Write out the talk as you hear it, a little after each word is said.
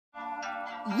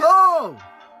Yo!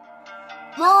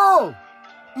 Yo!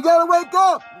 You gotta wake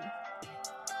up!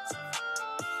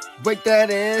 Wake that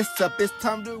ass up, it's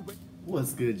time to wake.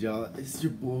 What's good, y'all? It's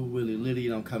your boy Willie Liddy,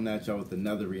 and I'm coming at y'all with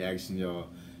another reaction, y'all.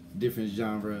 Different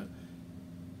genre.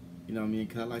 You know what I mean?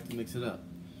 Because I like to mix it up.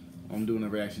 I'm doing a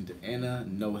reaction to Anna,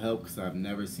 No Help, because I've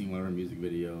never seen one of her music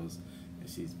videos. And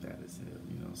she's bad as hell,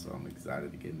 you know, so I'm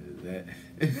excited to get into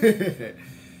that.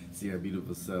 See her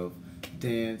beautiful self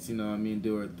dance, you know what I mean,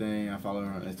 do her thing. I follow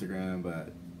her on Instagram,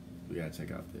 but we gotta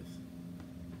check out this.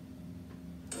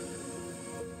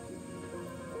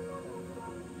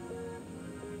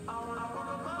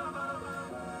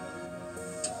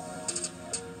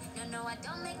 No, I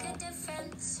don't make a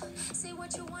difference. Say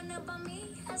what you want about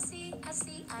me. I see.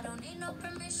 I don't need no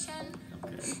permission.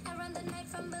 Okay. I run the night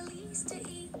from Belize to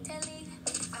Italy.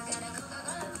 I got a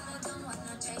Coca-Cola, but I don't want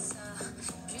no chaser.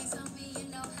 Drinks on me, you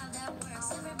know how that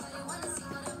works. Everybody wanna see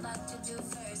what I'm about to do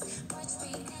first. Watch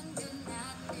me end the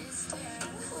night this year.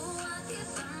 Ooh, I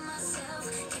give by myself.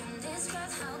 Can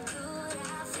describe how good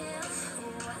I feel.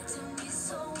 Ooh, I do me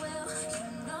so well.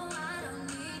 You know I don't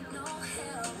need no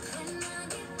help. When I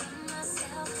get by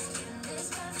myself, can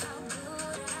describe how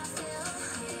good I feel.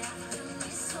 Yeah, I do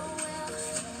me so well.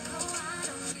 You know I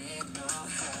don't need no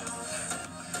help.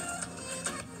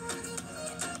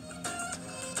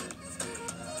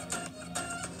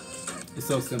 It's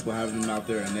so simple having them out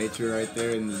there in nature right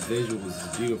there, and the visuals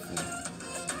is beautiful.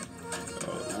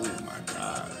 Oh my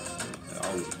God.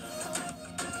 Oh.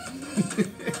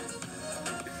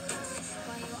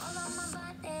 Why you all on my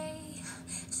body?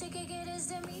 She could get us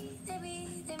to me,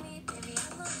 baby. I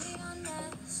will be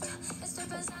honest. Estoy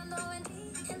pensando en ti.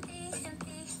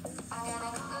 I got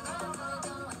a Coca-Cola, but I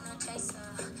don't want no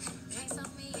chaser. Drinks on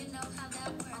me, you know how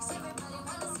that works. Everybody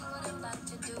wanna see what I'm about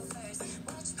to do first.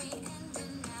 Watch me end the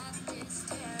night this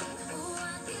year. Ooh, I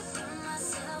give for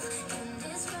myself. Can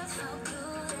describe how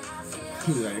good I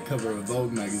feel. Like a cover of a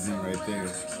Vogue magazine right there.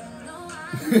 You know I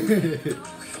don't need no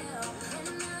help. When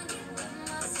I get by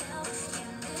myself,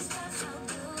 can describe how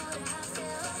good I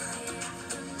feel. Yeah, I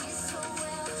do me so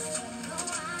well. You know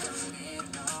I don't need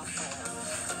no help.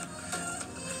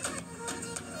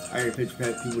 I hear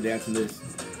picture people dancing this.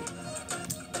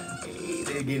 Hey,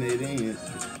 they're getting it in.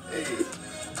 Hey.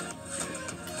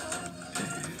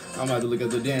 I'm about to look at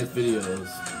the dance videos.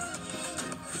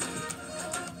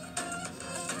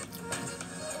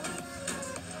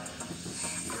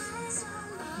 Eyes on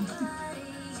my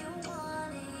body, you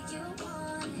want it.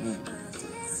 But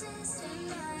this is the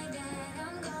night that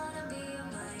I'm gonna be on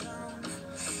my own.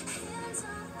 Hands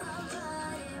on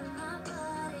my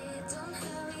body, don't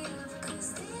hurry up. 'Cause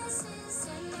this is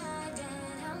the night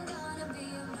that I'm gonna be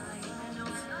on my own. I know I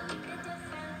don't make a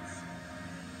difference.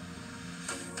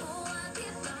 Oh, I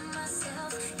give by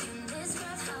myself. Can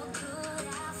describe how good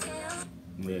I feel.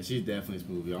 Yeah, she's definitely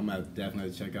smooth. I'm gonna definitely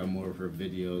have to check out more of her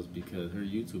videos because her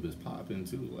YouTube is popping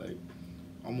too. Like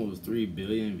almost 3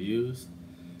 billion views.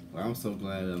 Like, I'm so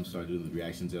glad I'm starting doing the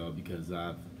reactions, y'all, because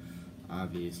I've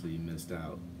obviously missed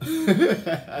out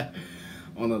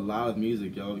on a lot of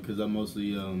music, y'all, because I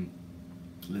mostly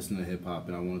listen to hip hop,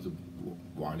 and I wanted to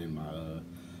widen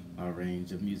my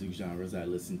range of music genres I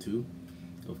listen to.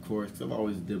 Of course, because I've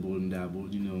always dibbled and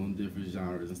dabbled, you know, in different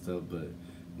genres and stuff, but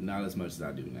not as much as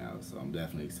I do now. So I'm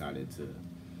definitely excited to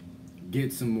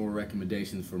get some more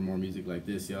recommendations for more music like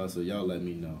this, y'all. So y'all let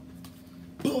me know.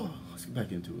 Let's get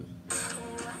back into it. I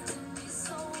do me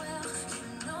so well. You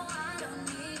know I don't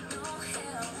need no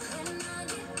help. When I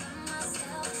get by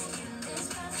myself, can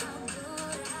describe how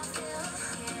good I feel.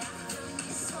 Yeah, I do me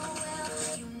so well.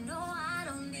 You know I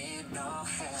don't need no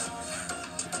help.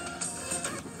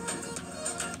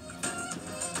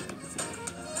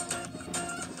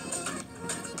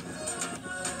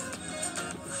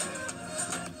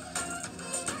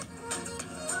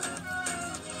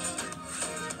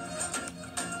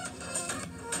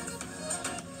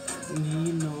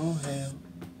 Need no help.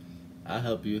 I'll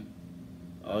help you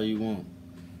all you want.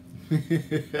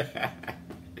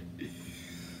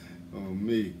 On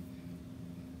me.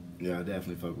 Yeah, I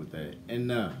definitely fuck with that. And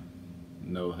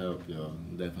No Help, y'all.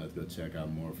 Definitely have to go check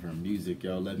out more of her music,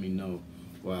 y'all. Let me know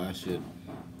what I should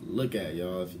look at,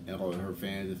 y'all. If all her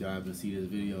fans, if y'all haven't seen this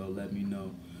video, let me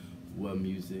know what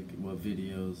music, what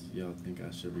videos y'all think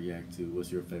I should react to.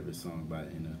 What's your favorite song by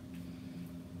Anna?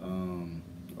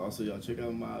 Also, y'all check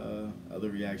out my other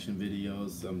reaction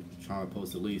videos. I'm trying to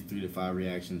post at least 3 to 5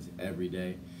 reactions every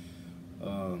day.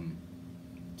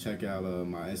 Check out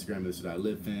my Instagram, This Is What I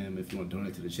Live Fam. If you want to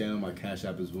donate to the channel, my Cash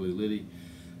App is Willie Liddy.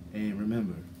 And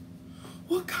remember,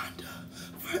 Wakanda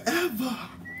forever.